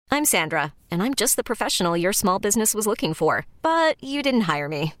I'm Sandra, and I'm just the professional your small business was looking for. But you didn't hire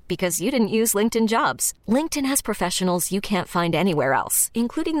me because you didn't use LinkedIn Jobs. LinkedIn has professionals you can't find anywhere else,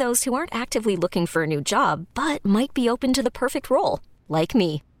 including those who aren't actively looking for a new job, but might be open to the perfect role, like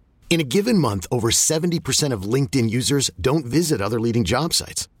me. In a given month, over 70% of LinkedIn users don't visit other leading job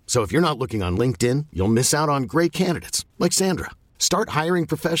sites. So if you're not looking on LinkedIn, you'll miss out on great candidates like Sandra. Start hiring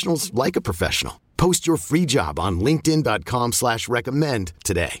professionals like a professional. Post your free job on linkedin.com/recommend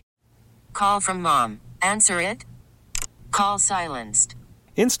today. Call from mom. Answer it. Call silenced.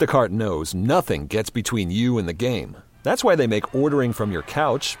 Instacart knows nothing gets between you and the game. That's why they make ordering from your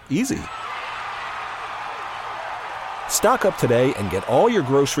couch easy. Stock up today and get all your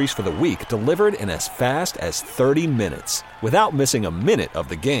groceries for the week delivered in as fast as 30 minutes without missing a minute of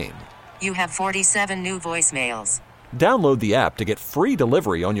the game. You have 47 new voicemails. Download the app to get free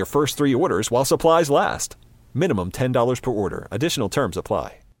delivery on your first 3 orders while supplies last. Minimum $10 per order. Additional terms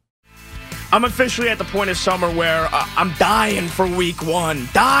apply. I'm officially at the point of summer where I'm dying for week 1.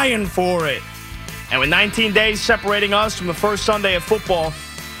 Dying for it. And with 19 days separating us from the first Sunday of football,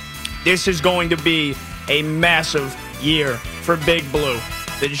 this is going to be a massive year for Big Blue.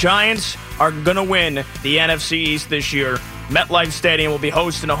 The Giants are going to win the NFC East this year. MetLife Stadium will be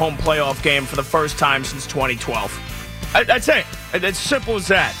hosting a home playoff game for the first time since 2012. I'd say it's simple as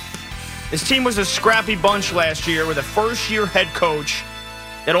that. This team was a scrappy bunch last year with a first-year head coach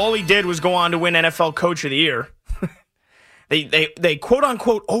that all he did was go on to win NFL Coach of the Year. They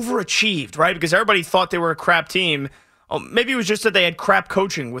quote-unquote overachieved, right? Because everybody thought they were a crap team. Oh, maybe it was just that they had crap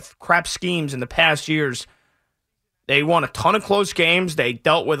coaching with crap schemes in the past years. They won a ton of close games. They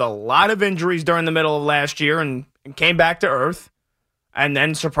dealt with a lot of injuries during the middle of last year and came back to earth. And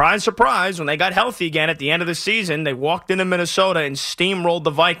then, surprise, surprise, when they got healthy again at the end of the season, they walked into Minnesota and steamrolled the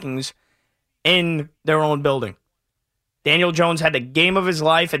Vikings in their own building. Daniel Jones had the game of his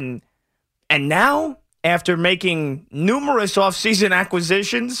life, and now, after making numerous offseason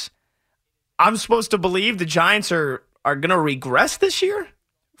acquisitions, I'm supposed to believe the Giants are going to regress this year?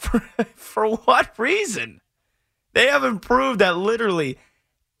 For what reason? They have improved at literally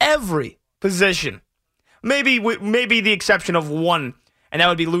every position. Maybe the exception of one, and that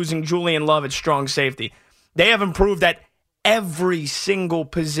would be losing Julian Love at strong safety. They have improved at every single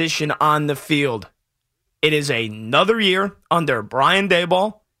position on the field. It is another year under Brian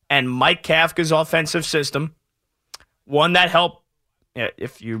Daboll and Mike Kafka's offensive system. One that helped,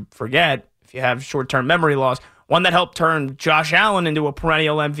 if you have short-term memory loss, one that helped turn Josh Allen into a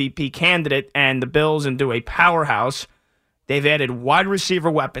perennial MVP candidate and the Bills into a powerhouse. They've added wide receiver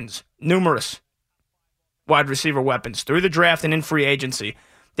weapons, numerous wide receiver weapons through the draft and in free agency.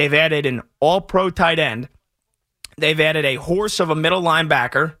 They've added an all-pro tight end. They've added a horse of a middle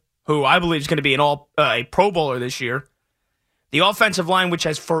linebacker, who I believe is going to be a Pro Bowler this year. The offensive line, which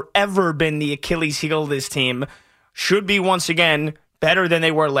has forever been the Achilles heel of this team, should be once again better than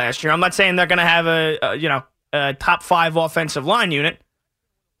they were last year. I'm not saying they're going to have a top 5 offensive line unit,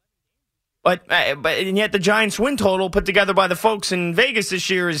 but and yet the Giants' win total put together by the folks in Vegas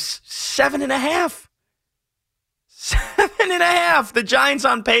this year is 7.5. 7.5. The Giants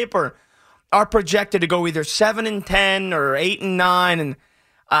on paper are projected to go either 7-10 or 8-9, and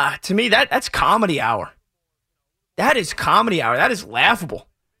to me that's comedy hour. That is comedy hour. That is laughable.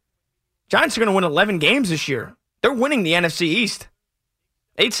 Giants are going to win 11 games this year. They're winning the NFC East.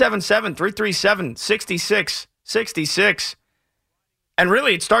 877-337-6666. And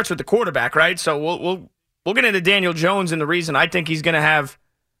really, it starts with the quarterback, right? So we'll get into Daniel Jones and the reason I think he's going to have,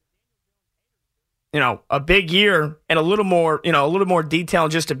 a big year and a little more detail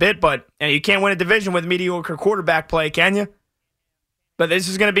in just a bit. But you can't win a division with mediocre quarterback play, can you? But this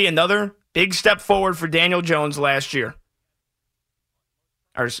is going to be another big step forward for Daniel Jones last year.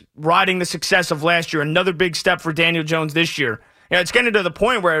 Or riding the success of last year, another big step for Daniel Jones this year. It's getting to the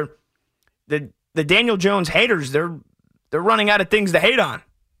point where the Daniel Jones haters, they're running out of things to hate on,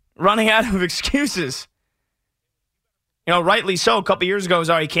 running out of excuses. Rightly so. A couple years ago, it was,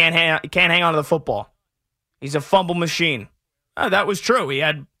 he can't hang on to the football. He's a fumble machine. That was true. He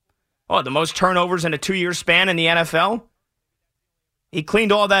had the most turnovers in a 2-year span in the NFL. He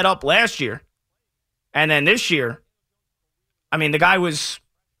cleaned all that up last year. And then this year, the guy it was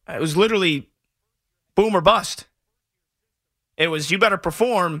literally boom or bust. It was, you better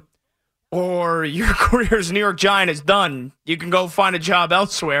perform or your career as a New York Giant is done. You can go find a job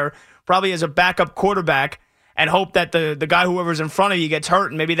elsewhere, probably as a backup quarterback, and hope that the guy whoever's in front of you gets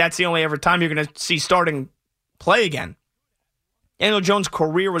hurt, and maybe that's the only ever time you're going to see starting play again. Daniel Jones'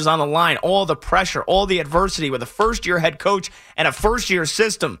 career was on the line. All the pressure, all the adversity with a first-year head coach and a first-year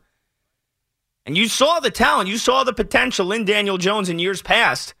system. And you saw the talent. You saw the potential in Daniel Jones in years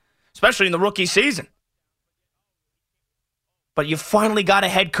past. especially in the rookie season. But you finally got a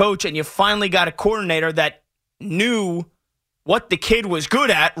head coach and you finally got a coordinator that knew what the kid was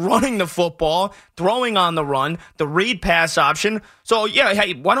good at, running the football, throwing on the run, the read pass option. So, yeah,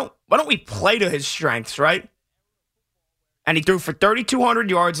 hey, why don't we play to his strengths, right? And he threw for 3,200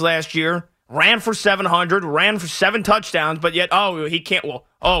 yards last year, ran for 700, ran for 7 touchdowns, but yet, he can't.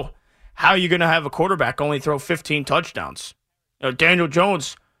 Well, how are you going to have a quarterback only throw 15 touchdowns? Daniel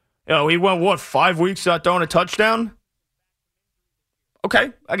Jones, he went, 5 weeks without throwing a touchdown?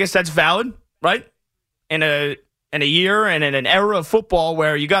 Okay, I guess that's valid, right? In a year and in an era of football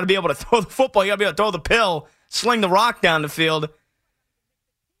where you got to be able to throw the football, you got to be able to throw the pill, sling the rock down the field.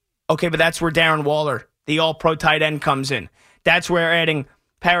 Okay, but that's where Darren Waller, the all-pro tight end, comes in. That's where adding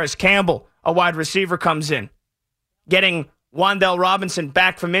Paris Campbell, a wide receiver, comes in. Getting Wan'Dale Robinson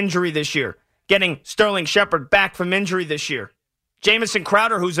back from injury this year. Getting Sterling Shepard back from injury this year. Jamison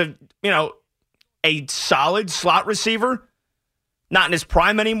Crowder, who's a solid slot receiver, not in his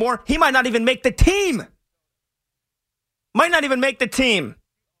prime anymore. He might not even make the team.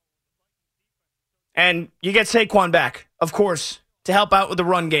 And you get Saquon back, of course, to help out with the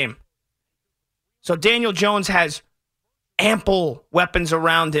run game. So Daniel Jones has ample weapons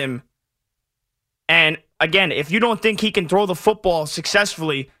around him. And again, if you don't think he can throw the football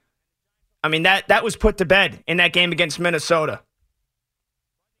successfully, I mean, that was put to bed in that game against Minnesota.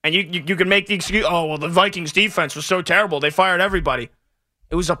 And you can make the excuse, the Vikings defense was so terrible, they fired everybody.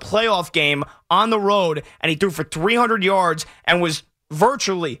 It was a playoff game on the road, and he threw for 300 yards and was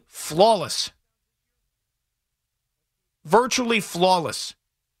virtually flawless. Virtually flawless.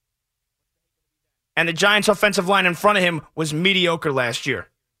 And the Giants' offensive line in front of him was mediocre last year.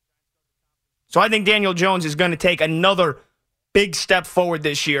 So I think Daniel Jones is going to take another big step forward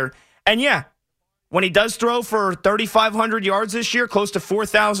this year. And yeah, when he does throw for 3,500 yards this year, close to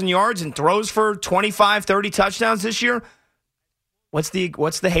 4,000 yards, and throws for 25, 30 touchdowns this year, what's the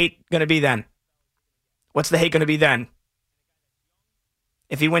hate going to be then? What's the hate going to be then?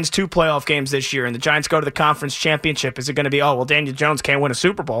 If he wins 2 playoff games this year and the Giants go to the conference championship, is it going to be, Daniel Jones can't win a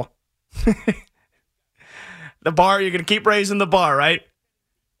Super Bowl? The bar, you're going to keep raising the bar, right?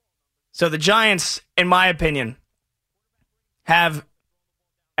 So the Giants, in my opinion, have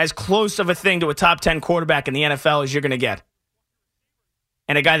as close of a thing to a top 10 quarterback in the NFL as you're going to get.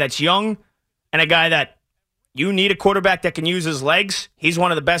 And a guy that's young, and a guy that you need a quarterback that can use his legs. He's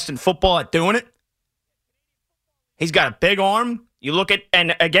one of the best in football at doing it. He's got a big arm. You look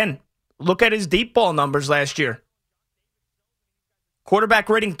at his deep ball numbers last year. Quarterback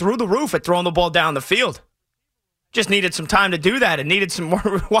rating through the roof at throwing the ball down the field. Just needed some time to do that and needed some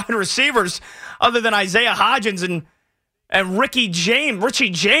more wide receivers other than Isaiah Hodgins and Richie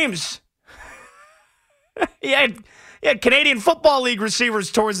James. he had Canadian Football League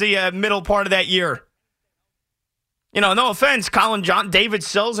receivers towards the middle part of that year. No offense, Colin John, David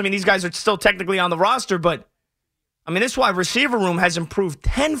Sills. I mean, these guys are still technically on the roster, but I mean, this wide receiver room has improved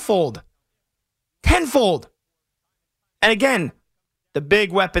tenfold. And again, the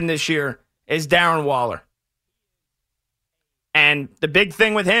big weapon this year is Darren Waller. And the big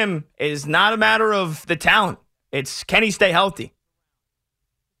thing with him is not a matter of the talent. It's, can he stay healthy?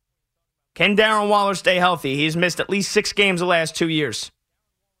 Can Darren Waller stay healthy? He's missed at least 6 games the last 2 years.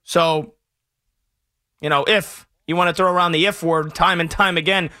 So, if you want to throw around the if word time and time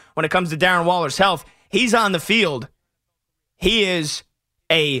again when it comes to Darren Waller's health, he's on the field. He is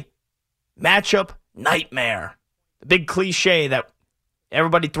a matchup nightmare. The big cliche that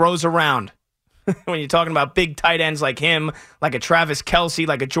everybody throws around when you're talking about big tight ends like him, like a Travis Kelce,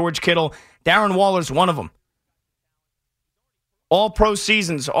 like a George Kittle. Darren Waller's one of them. All pro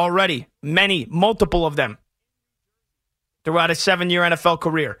seasons already, multiple of them throughout his 7-year NFL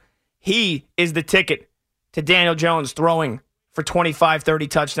career. He is the ticket to Daniel Jones throwing for 25, 30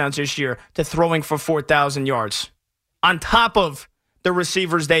 touchdowns this year, to throwing for 4,000 yards. On top of the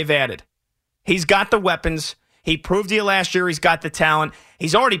receivers they've added. He's got the weapons. He proved to you last year he's got the talent.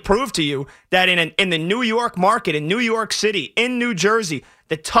 He's already proved to you that in the New York market, in New York City, in New Jersey,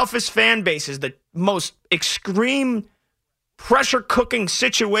 the toughest fan bases, the most extreme pressure-cooking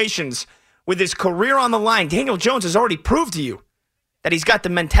situations with his career on the line, Daniel Jones has already proved to you that he's got the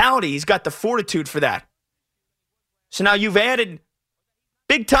mentality, he's got the fortitude for that. So now you've added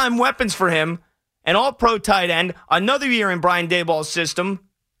big-time weapons for him, an all-pro tight end, another year in Brian Daboll's system.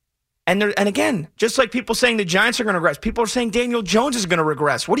 And again, just like people saying the Giants are going to regress, people are saying Daniel Jones is going to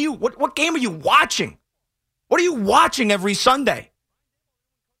regress. What game are you watching? What are you watching every Sunday?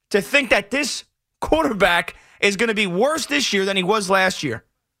 To think that this quarterback is going to be worse this year than he was last year.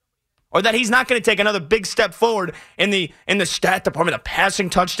 or that he's not going to take another big step forward in the stat department, the passing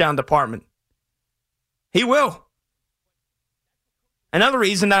touchdown department. He will. Another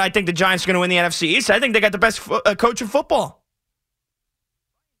reason that I think the Giants are going to win the NFC East, I think they got the best coach in football.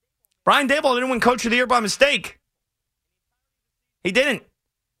 Brian Daboll didn't win Coach of the Year by mistake. He didn't.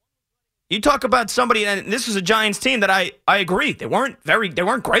 You talk about somebody, and this is a Giants team that I agree. They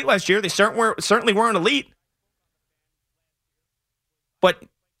weren't great last year. They certainly weren't elite. But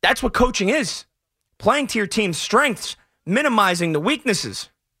that's what coaching is. Playing to your team's strengths, minimizing the weaknesses.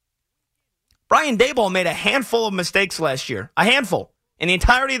 Brian Daboll made a handful of mistakes last year. A handful. In the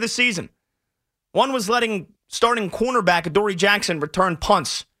entirety of the season. One was letting starting cornerback Adoree Jackson return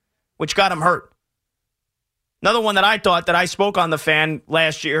punts, which got him hurt. Another one that I thought that I spoke on the fan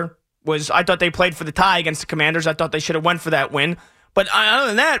last year was I thought they played for the tie against the Commanders. I thought they should have went for that win. But other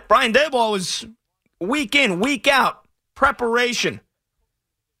than that, Brian Daboll was week in, week out, preparation,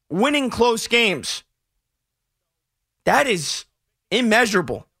 winning close games. That is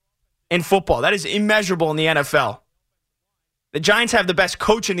immeasurable in football. That is immeasurable in the NFL. The Giants have the best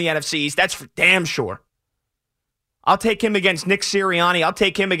coach in the NFC East. That's for damn sure. I'll take him against Nick Sirianni. I'll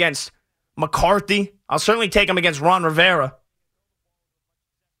take him against McCarthy. I'll certainly take him against Ron Rivera.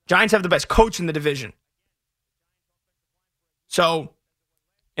 Giants have the best coach in the division. So,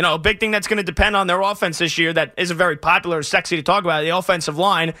 a big thing that's going to depend on their offense this year that isn't very popular or sexy to talk about, the offensive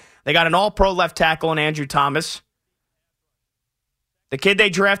line. They got an all-pro left tackle in Andrew Thomas. The kid they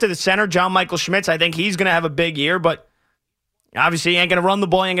drafted, the center, John Michael Schmitz, I think he's going to have a big year, but obviously, he ain't going to run the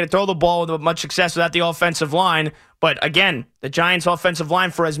ball, he ain't going to throw the ball with much success without the offensive line. But again, the Giants' offensive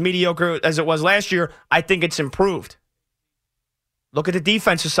line, for as mediocre as it was last year, I think it's improved. Look at the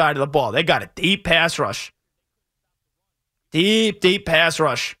defensive side of the ball. They got a deep pass rush. Deep pass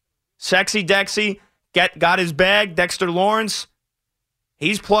rush. Sexy Dexy got his bag. Dexter Lawrence,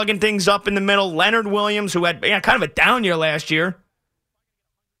 he's plugging things up in the middle. Leonard Williams, who had kind of a down year last year.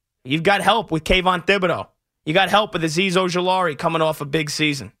 You've got help with Kayvon Thibodeau. You got help with Azeez Ojulari coming off a big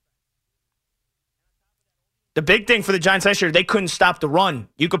season. The big thing for the Giants last year, they couldn't stop the run.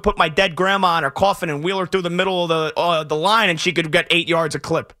 You could put my dead grandma on her coffin and wheel her through the middle of the line, and she could get 8 yards a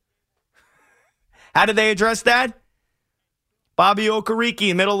clip. How did they address that? Bobby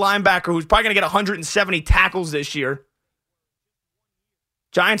Okereke, middle linebacker, who's probably going to get 170 tackles this year.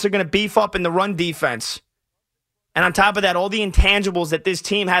 Giants are going to beef up in the run defense. And on top of that, all the intangibles that this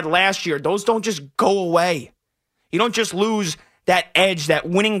team had last year, those don't just go away. You don't just lose that edge, that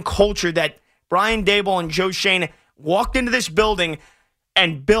winning culture that Brian Daboll and Joe Schoen walked into this building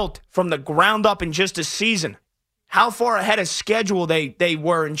and built from the ground up in just a season. How far ahead of schedule they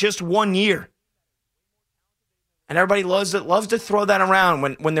were in just 1 year. And everybody loves to throw that around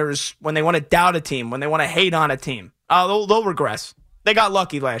when they want to doubt a team, when they want to hate on a team. They'll regress. They got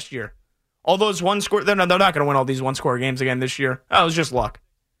lucky last year. All those one-score, they're not going to win all these one-score games again this year. Oh, it was just luck.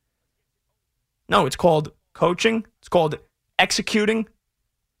 No, it's called coaching. It's called executing.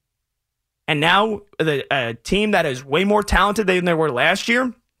 And now a team that is way more talented than they were last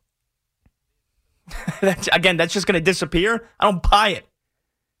year, that's just going to disappear. I don't buy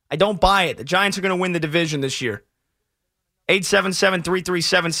it. The Giants are going to win the division this year.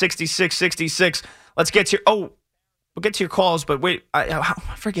 877-337-6666. Let's get to we'll get to your calls, but wait, am I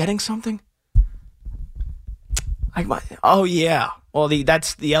forgetting something? Yeah. Well,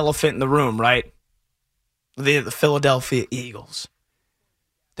 that's the elephant in the room, right? The Philadelphia Eagles.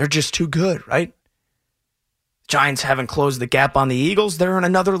 They're just too good, right? Giants haven't closed the gap on the Eagles. They're in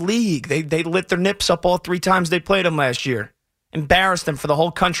another league. They lit their nips up all 3 times they played them last year. Embarrassed them for the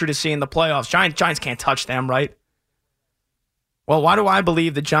whole country to see in the playoffs. Giants can't touch them, right? Well, why do I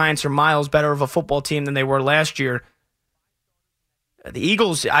believe the Giants are miles better of a football team than they were last year? The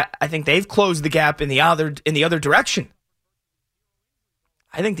Eagles, I think they've closed the gap in the other direction.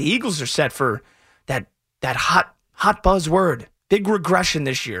 I think the Eagles are set for that hot buzzword. Big regression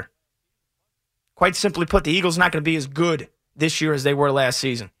this year. Quite simply put, the Eagles are not going to be as good this year as they were last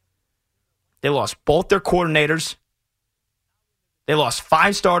season. They lost both their coordinators. They lost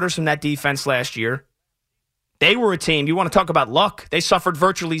 5 starters from that defense last year. They were a team, you want to talk about luck, they suffered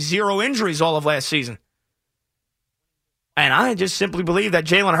virtually 0 injuries all of last season. And I just simply believe that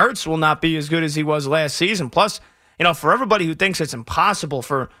Jalen Hurts will not be as good as he was last season. Plus, for everybody who thinks it's impossible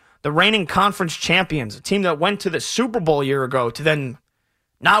for the reigning conference champions, a team that went to the Super Bowl a year ago, to then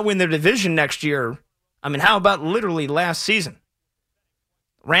not win their division next year, I mean, how about literally last season?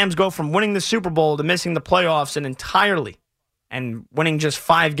 Rams go from winning the Super Bowl to missing the playoffs entirely and winning just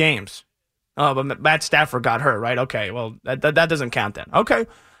 5 games. Oh, but Matt Stafford got hurt, right? Okay, well, that doesn't count then. Okay,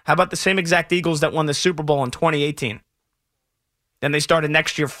 how about the same exact Eagles that won the Super Bowl in 2018? Then they started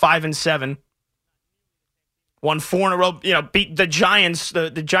next year 5-7. Won 4 in a row, beat the Giants, the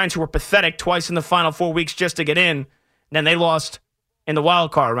Giants who were pathetic twice in the final 4 weeks just to get in. Then they lost in the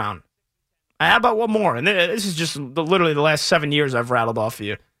wild card round. How about one more? And this is just literally the last 7 years I've rattled off for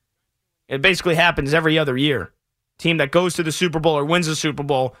you. It basically happens every other year. Team that goes to the Super Bowl or wins the Super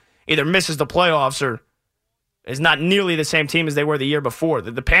Bowl either misses the playoffs or is not nearly the same team as they were the year before.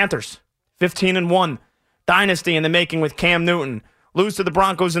 The Panthers, 15-1, dynasty in the making with Cam Newton. Lose to the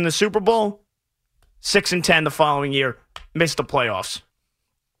Broncos in the Super Bowl, 6-10 the following year, missed the playoffs.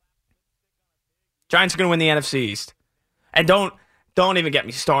 Giants are going to win the NFC East. And don't even get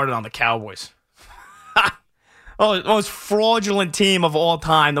me started on the Cowboys. Oh, the most fraudulent team of all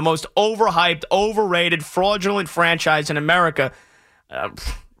time, the most overhyped, overrated, fraudulent franchise in America.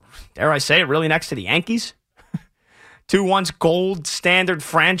 Dare I say it, really next to the Yankees? 2 once gold standard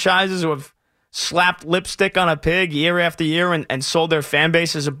franchises who have slapped lipstick on a pig year after year and sold their fan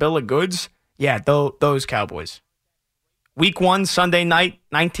base as a bill of goods. Yeah, those Cowboys. Week 1, Sunday night,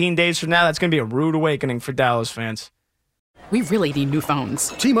 19 days from now, that's going to be a rude awakening for Dallas fans. We really need new phones.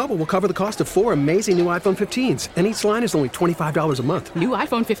 T-Mobile will cover the cost of 4 amazing new iPhone 15s, and each line is only $25 a month. New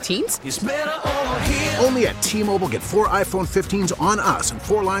iPhone 15s? It's better over here. Only at T-Mobile, get 4 iPhone 15s on us and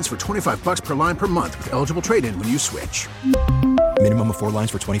 4 lines for $25 per line per month with eligible trade-in when you switch. Minimum of 4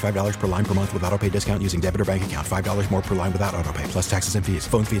 lines for $25 per line per month with autopay discount using debit or bank account. $5 more per line without autopay, plus taxes and fees.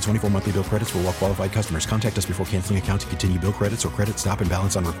 Phone fee at 24 monthly bill credits for well-qualified customers. Contact us before canceling account to continue bill credits or credit stop and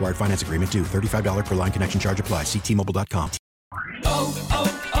balance on required finance agreement due. $35 per line connection charge applies. See T-Mobile.com.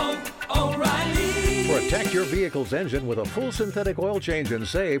 O'Reilly. Protect your vehicle's engine with a full synthetic oil change and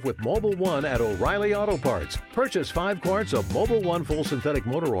save with Mobile One at O'Reilly Auto Parts. Purchase 5 quarts of Mobile One full synthetic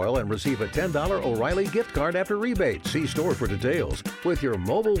motor oil and receive a $10 O'Reilly gift card after rebate. See store for details. With your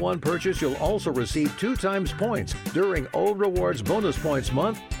Mobile One purchase, you'll also receive 2 times points during O Rewards Bonus Points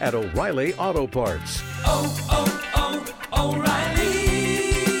Month at O'Reilly Auto Parts. O'Reilly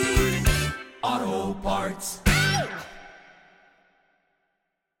Auto Parts.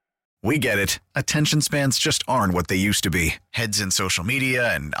 We get it. Attention spans just aren't what they used to be. Heads in social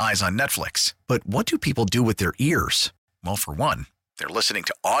media and eyes on Netflix. But what do people do with their ears? Well, for one, they're listening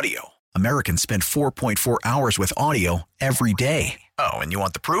to audio. Americans spend 4.4 hours with audio every day. Oh, and you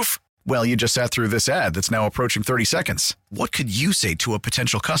want the proof? Well, you just sat through this ad that's now approaching 30 seconds. What could you say to a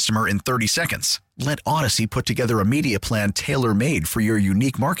potential customer in 30 seconds? Let Odyssey put together a media plan tailor-made for your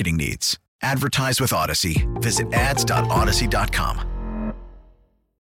unique marketing needs. Advertise with Odyssey. Visit ads.odyssey.com.